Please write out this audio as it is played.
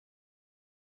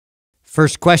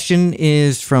First question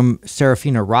is from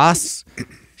Serafina Ross.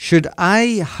 Should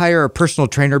I hire a personal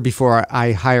trainer before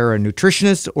I hire a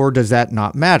nutritionist, or does that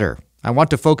not matter? I want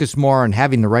to focus more on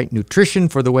having the right nutrition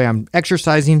for the way I'm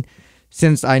exercising,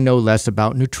 since I know less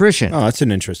about nutrition. Oh, that's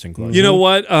an interesting question. You know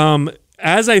what?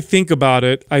 As I think about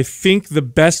it, I think the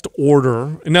best order,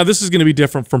 and now this is going to be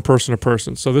different from person to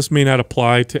person, so this may not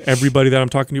apply to everybody that I'm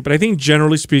talking to, but I think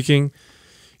generally speaking,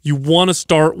 you want to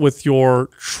start with your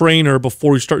trainer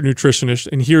before you start nutritionist,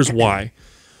 and here's why.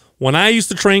 When I used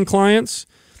to train clients,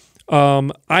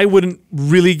 I wouldn't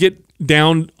really get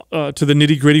down to the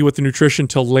nitty-gritty with the nutrition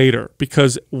till later,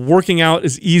 because working out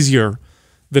is easier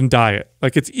than diet.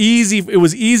 Like, it's easy. It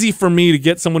was easy for me to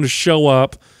get someone to show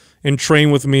up and train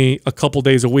with me a couple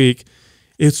days a week.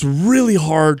 It's really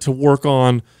hard to work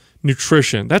on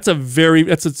nutrition. That's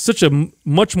such a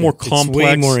much more complex. It's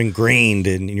way more ingrained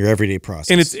in your everyday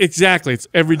process. And it's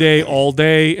every day, all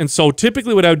day. And so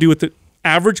typically what I would do with the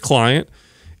average client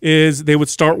is they would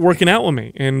start working out with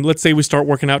me. And let's say we start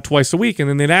working out twice a week, and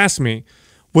then they'd ask me,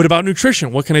 what about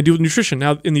nutrition? What can I do with nutrition?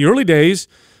 Now, in the early days,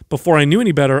 before I knew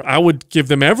any better, I would give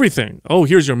them everything. Oh,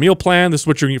 here's your meal plan. This is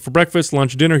what you're going to eat for breakfast,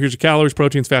 lunch, dinner. Here's your calories,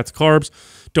 proteins, fats, carbs.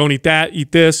 Don't eat that,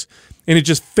 eat this. And it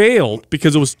just failed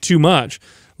because it was too much.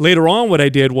 Later on, what I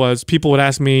did was people would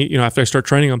ask me, after I start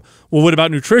training them, well, what about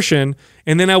nutrition?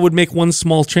 And then I would make one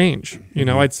small change.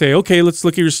 I'd say, okay, let's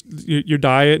look at your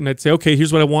diet. And I'd say, okay,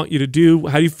 here's what I want you to do.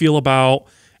 How do you feel about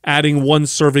adding one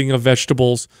serving of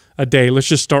vegetables a day? Let's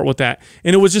just start with that.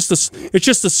 And it's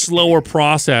just a slower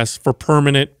process for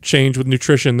permanent change with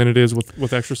nutrition than it is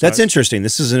with exercise. That's interesting.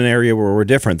 This is an area where we're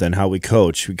different than how we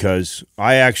coach, because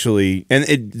I actually,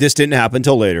 this didn't happen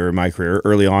until later in my career.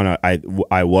 Early on,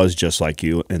 I was just like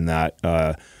you in that,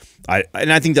 I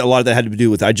think that a lot of that had to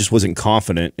do with I just wasn't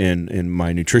confident in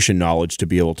my nutrition knowledge to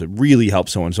be able to really help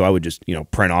someone. So I would just,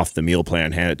 print off the meal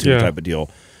plan, hand it to them type of deal.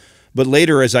 But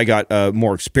later, as I got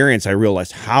more experience, I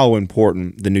realized how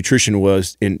important the nutrition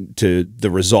was to the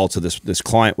results of this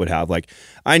client would have. Like,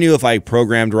 I knew if I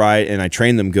programmed right and I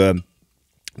trained them good,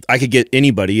 I could get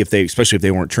anybody, especially if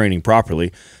they weren't training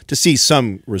properly, to see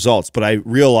some results. But I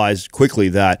realized quickly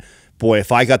that, boy,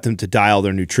 if I got them to dial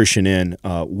their nutrition in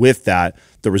with that,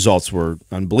 the results were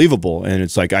unbelievable. And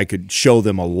it's like I could show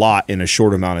them a lot in a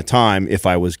short amount of time if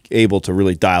I was able to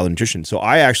really dial the nutrition. So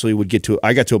I actually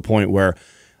I got to a point where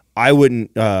I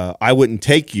wouldn't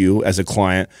take you as a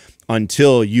client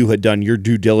until you had done your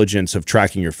due diligence of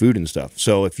tracking your food and stuff.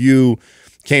 So if you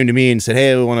came to me and said,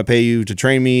 hey, I want to pay you to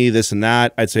train me, this and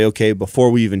that, I'd say, okay,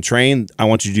 before we even train, I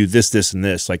want you to do this, this, and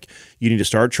this. Like, you need to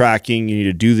start tracking,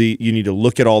 you need to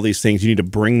look at all these things, you need to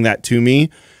bring that to me.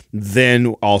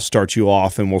 Then I'll start you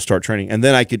off and we'll start training. And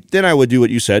then I would do what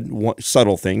you said,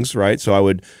 subtle things, right? So I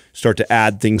would start to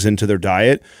add things into their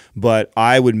diet, but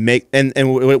I would make, and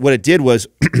what it did was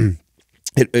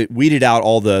it weeded out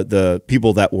all the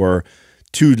people that were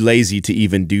too lazy to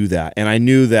even do that. And I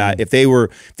knew that if they were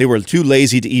too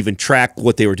lazy to even track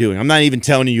what they were doing, I'm not even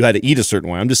telling you how to eat a certain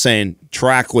way. I'm just saying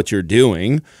track what you're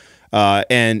doing.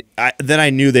 Then I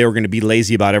knew they were going to be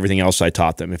lazy about everything else I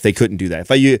taught them if they couldn't do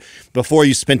that. Before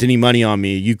you spent any money on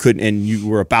me, you couldn't, and you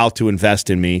were about to invest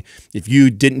in me, if you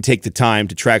didn't take the time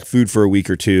to track food for a week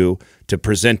or two to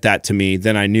present that to me,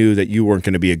 then I knew that you weren't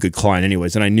going to be a good client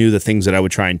anyways. And I knew the things that I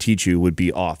would try and teach you would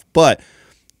be off. But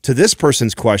to this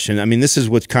person's question, I mean, this is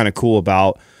what's kind of cool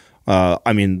about,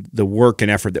 the work and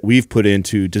effort that we've put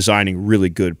into designing really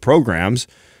good programs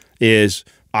is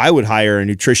I would hire a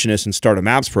nutritionist and start a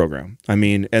MAPS program. And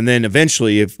then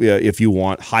eventually, if you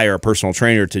want, hire a personal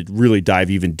trainer to really dive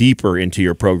even deeper into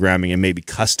your programming and maybe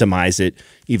customize it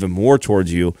even more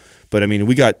towards you. But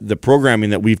we got the programming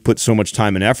that we've put so much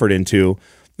time and effort into.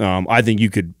 I think you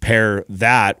could pair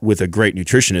that with a great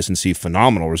nutritionist and see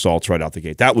phenomenal results right out the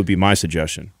gate. That would be my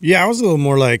suggestion. Yeah, I was a little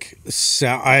more like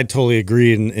Sal. I totally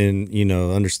agree and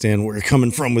understand where you're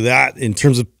coming from with that in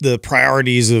terms of the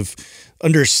priorities of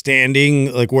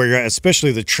understanding like where you're at,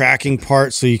 especially the tracking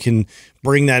part, so you can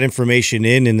bring that information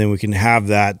in and then we can have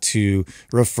that to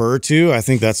refer to. I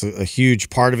think that's a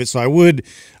huge part of it. So I would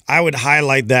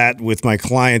highlight that with my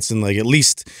clients, and like, at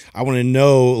least I want to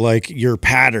know like your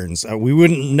patterns. We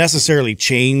wouldn't necessarily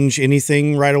change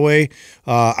anything right away.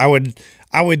 I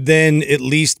would then at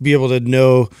least be able to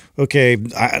know, okay,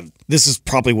 this is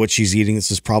probably what she's eating.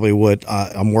 This is probably what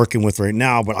I'm working with right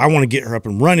now, but I want to get her up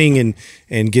and running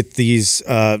and get these,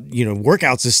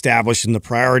 workouts established. And the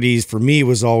priorities for me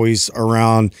was always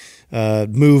around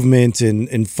movement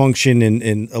and function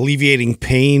and alleviating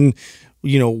pain,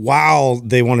 while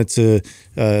they wanted to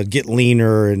get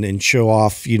leaner and show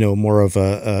off, more of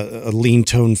a lean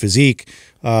tone physique.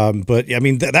 But I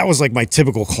mean, that was like my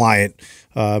typical client.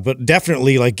 But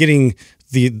definitely like getting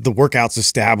the workouts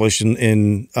established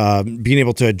and being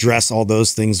able to address all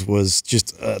those things was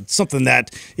just something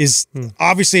that is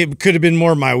obviously it could have been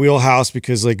more my wheelhouse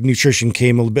because like nutrition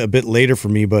came a bit later for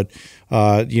me. But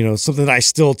something that I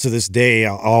still to this day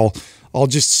I'll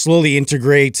just slowly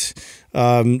integrate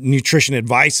nutrition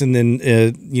advice, and then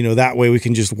that way we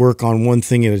can just work on one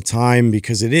thing at a time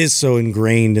because it is so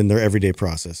ingrained in their everyday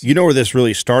process. You know where this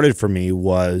really started for me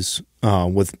was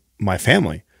with my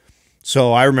family.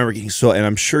 So I remember getting and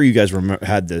I'm sure you guys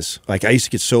had this. Like I used to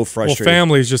get so frustrated. Well,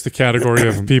 family is just a category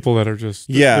of people that are just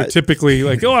they're typically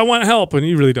like, oh, I want help, and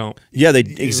you really don't. Yeah,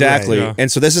 exactly. Right, yeah.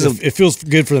 And so this is it feels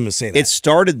good for them to say that. It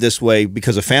started this way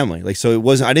because of family. Like so it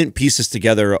wasn't. I didn't piece this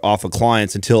together off of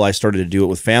clients until I started to do it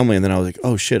with family, and then I was like,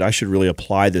 oh shit, I should really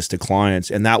apply this to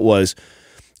clients. And that was,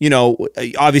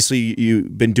 obviously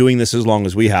you've been doing this as long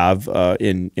as we have,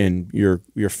 in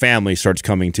your family starts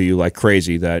coming to you like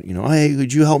crazy that, hey,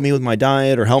 could you help me with my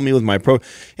diet or help me with my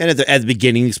and at the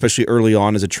beginning, especially early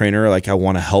on as a trainer, like I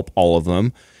want to help all of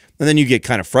them. And then you get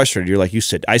kind of frustrated. You're like,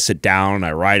 I sit down and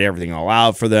I write everything all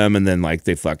out for them. And then like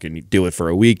they fucking do it for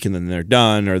a week and then they're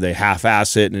done, or they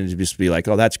half-ass it. And it'd just be like,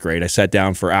 oh, that's great. I sat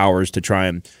down for hours to try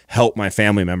and help my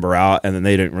family member out. And then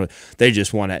they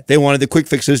wanted the quick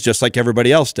fixes just like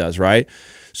everybody else does, right?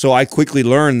 So I quickly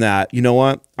learned that, you know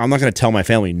what? I'm not going to tell my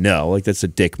family no. Like that's a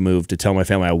dick move to tell my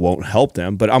family I won't help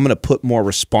them, but I'm going to put more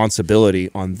responsibility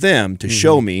on them to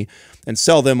show me and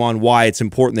sell them on why it's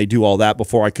important they do all that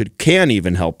before I can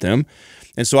even help them.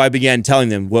 And so I began telling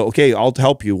them, well, okay, I'll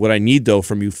help you. What I need though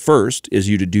from you first is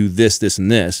you to do this, this,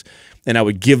 and this. And I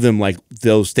would give them like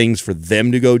those things for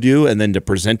them to go do and then to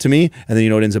present to me. And then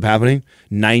you know what ends up happening?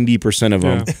 90% of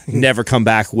them never come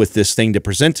back with this thing to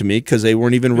present to me because they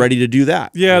weren't even ready to do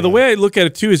that. Yeah, the way I look at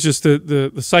it too is just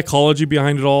the psychology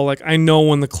behind it all. Like I know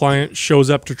when the client shows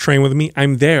up to train with me,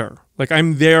 I'm there. Like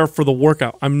I'm there for the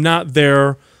workout. I'm not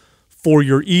there for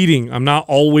your eating. I'm not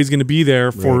always going to be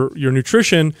there for your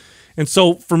nutrition. And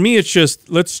so for me, it's just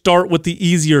let's start with the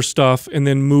easier stuff and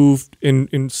then move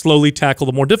and slowly tackle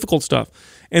the more difficult stuff.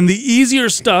 And the easier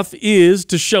stuff is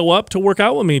to show up to work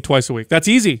out with me twice a week. That's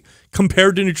easy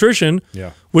compared to nutrition,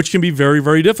 which can be very,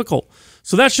 very difficult.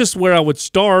 So that's just where I would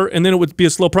start, and then it would be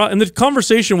a slow process. And the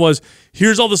conversation was,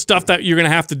 here's all the stuff that you're going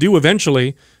to have to do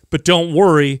eventually, but don't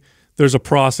worry, there's a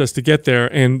process to get there,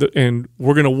 and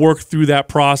we're going to work through that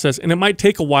process. And it might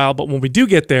take a while, but when we do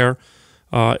get there,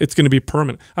 it's going to be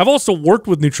permanent. I've also worked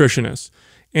with nutritionists,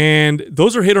 and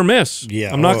those are hit or miss.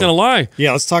 Yeah, I'm not going to lie.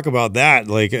 Yeah, let's talk about that.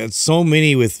 Like so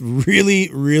many with really,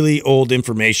 really old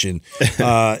information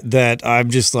that I'm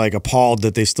just like appalled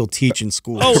that they still teach in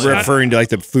school. Referring to like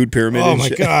the food pyramid. Oh my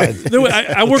God.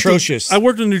 I worked atrocious. I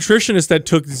worked with a nutritionist that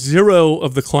took zero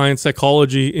of the client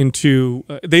psychology into.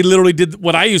 They literally did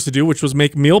what I used to do, which was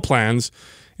make meal plans.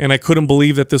 And I couldn't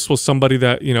believe that this was somebody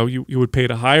that you would pay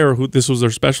to hire, who this was their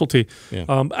specialty. Yeah.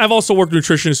 I've also worked with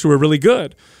nutritionists who are really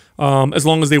good. As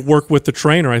long as they work with the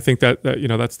trainer, I think that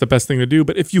that's the best thing to do.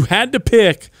 But if you had to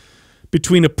pick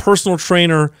between a personal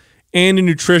trainer and a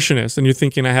nutritionist, and you're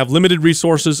thinking, I have limited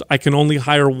resources, I can only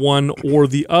hire one or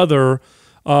the other,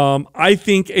 I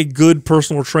think a good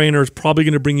personal trainer is probably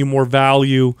going to bring you more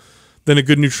value than a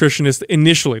good nutritionist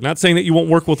initially. Not saying that you won't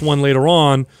work with one later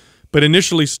on, but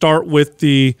initially start with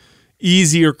the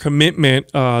easier commitment,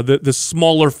 the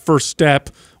smaller first step,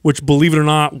 which, believe it or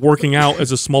not, working out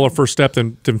is a smaller first step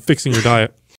than fixing your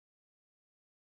diet.